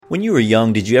When you were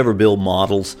young, did you ever build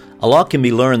models? A lot can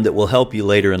be learned that will help you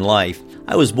later in life.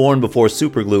 I was born before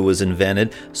superglue was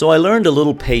invented, so I learned a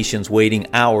little patience waiting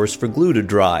hours for glue to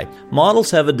dry. Models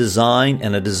have a design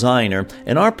and a designer,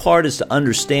 and our part is to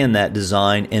understand that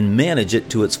design and manage it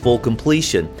to its full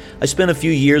completion. I spent a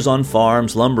few years on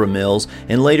farms, lumber mills,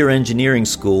 and later engineering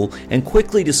school, and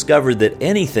quickly discovered that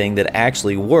anything that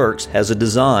actually works has a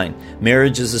design.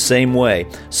 Marriage is the same way.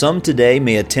 Some today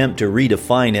may attempt to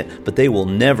redefine it, but they will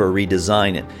never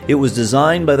redesign it. It was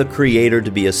designed by the Creator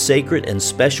to be a sacred and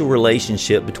special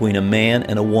relationship between a man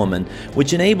and a woman,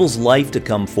 which enables life to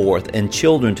come forth and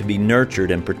children to be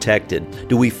nurtured and protected.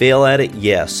 Do we fail at it?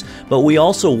 Yes. But we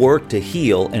also work to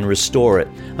heal and restore it.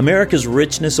 America's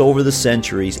richness over the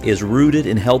centuries is rooted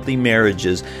in healthy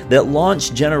marriages that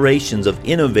launched generations of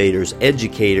innovators,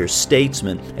 educators,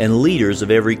 statesmen, and leaders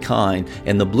of every kind,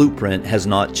 and the blueprint has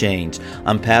not changed.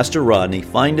 I'm Pastor Rodney.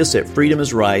 Find us at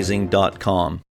freedomisrising.com.